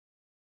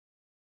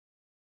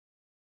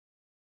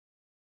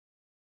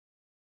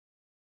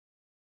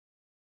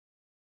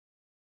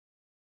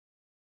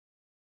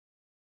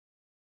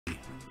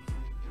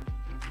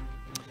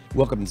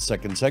Welcome to the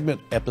second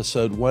segment,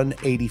 episode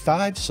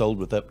 185, Sold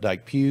with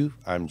Updike Pugh.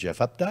 I'm Jeff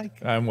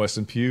Updike. I'm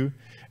Weston Pugh.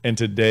 And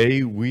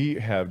today we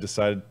have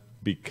decided,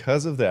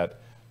 because of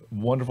that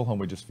wonderful home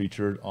we just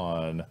featured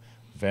on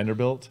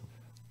Vanderbilt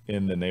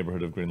in the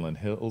neighborhood of Greenland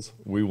Hills,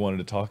 we wanted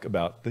to talk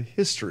about the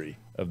history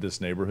of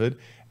this neighborhood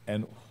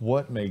and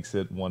what makes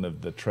it one of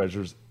the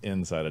treasures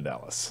inside of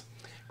Dallas.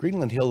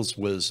 Greenland Hills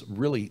was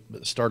really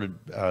started,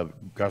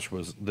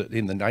 was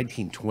in the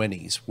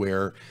 1920s,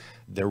 where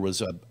there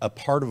was a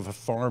part of a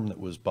farm that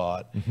was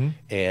bought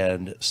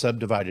and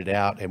subdivided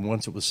out. And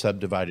once it was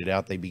subdivided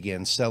out, they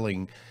began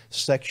selling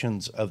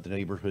sections of the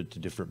neighborhood to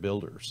different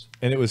builders.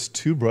 And it was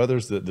two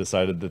brothers that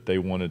decided that they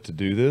wanted to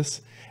do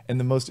this. And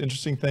the most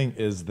interesting thing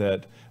is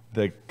that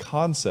the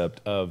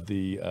concept of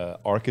the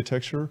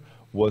architecture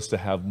was to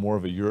have more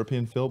of a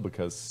European feel,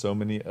 because so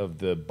many of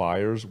the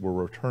buyers were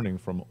returning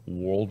from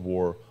World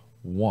War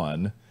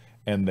I,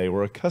 and they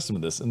were accustomed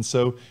to this. And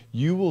so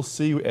you will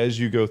see as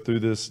you go through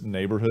this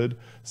neighborhood,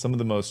 some of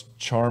the most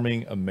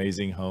charming,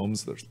 amazing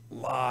homes. There's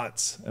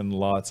lots and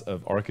lots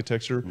of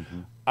architecture.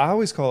 I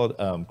always call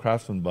it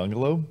craftsman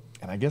bungalow,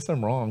 and I guess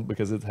I'm wrong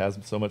because it has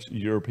so much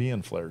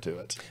European flair to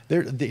it.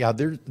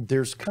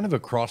 There's kind of a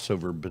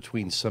crossover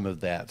between some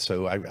of that.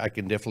 So I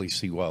can definitely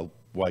see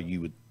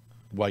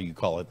why you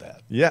call it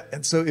that. Yeah,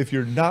 and so if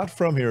you're not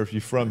from here, if you're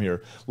from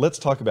here, let's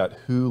talk about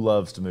who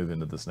loves to move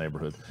into this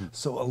neighborhood.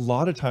 So a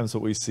lot of times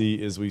what we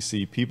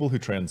see people who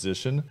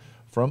transition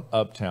from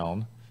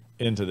uptown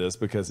into this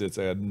because it's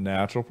a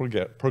natural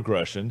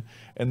progression.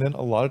 And then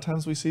a lot of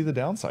times we see the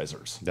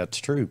downsizers. That's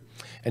true.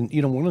 And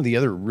one of the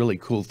other really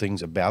cool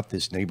things about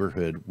this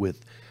neighborhood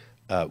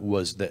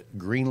was that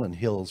Greenland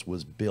Hills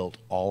was built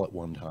all at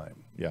one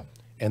time. Yeah.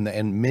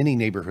 And many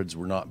neighborhoods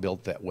were not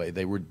built that way.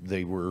 They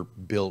were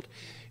built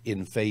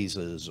in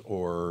phases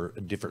or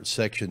different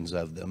sections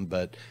of them,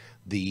 but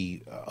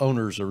the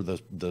owners or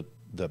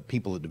the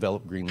people that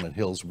developed Greenland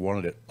Hills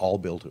wanted it all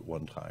built at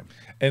one time.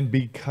 And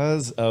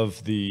because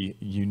of the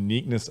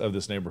uniqueness of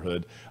this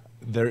neighborhood,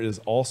 there is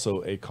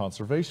also a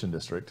conservation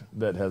district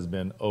that has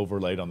been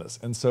overlaid on this.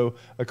 And so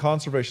a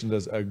conservation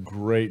does a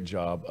great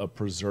job of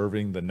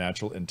preserving the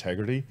natural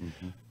integrity.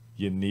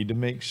 You need to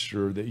make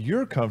sure that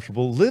you're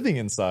comfortable living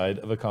inside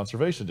of a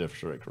conservation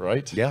district,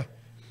 right? Yeah.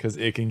 Because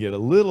it can get a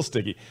little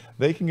sticky.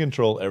 They can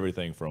control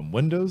everything from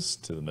windows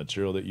to the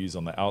material that you use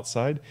on the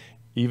outside,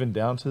 even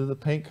down to the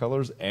paint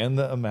colors and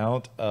the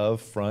amount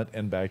of front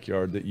and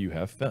backyard that you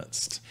have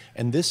fenced.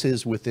 And this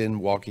is within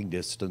walking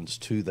distance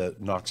to the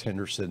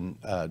Knox-Henderson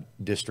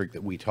district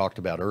that we talked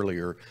about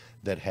earlier,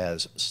 that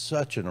has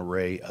such an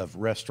array of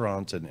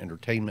restaurants and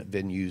entertainment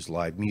venues,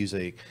 live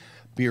music,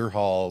 beer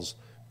halls.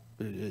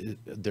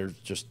 There's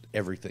just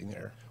everything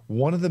there.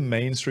 One of the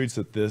main streets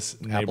that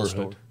this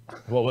neighborhood,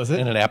 what was it?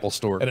 In an Apple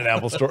store. In an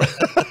Apple store.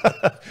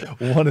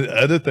 One of the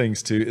other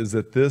things too is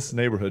that this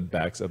neighborhood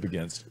backs up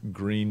against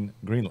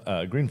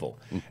Greenville,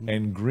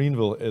 and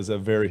Greenville is a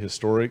very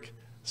historic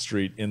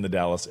street in the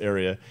Dallas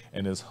area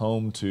and is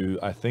home to,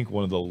 I think,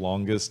 one of the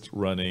longest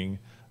running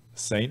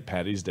St.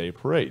 Patty's Day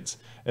parades.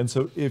 And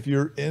so if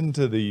you're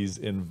into these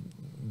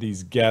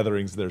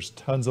gatherings, there's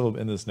tons of them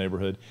in this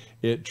neighborhood.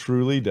 It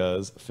truly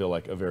does feel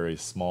like a very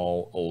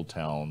small old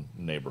town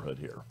neighborhood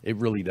here. It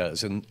really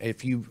does. And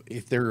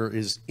if there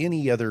is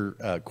any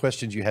other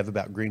questions you have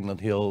about Greenland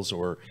Hills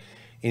or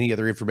any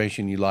other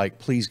information you like,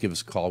 please give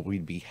us a call.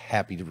 We'd be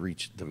happy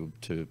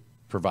to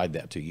provide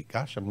that to you.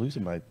 Gosh, I'm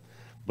losing my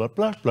blah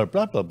blah blah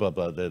blah blah blah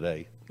blah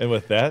today. And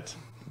with that,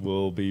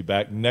 we'll be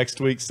back next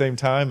week, same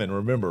time. And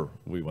remember,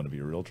 we want to be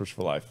realtors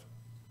for life.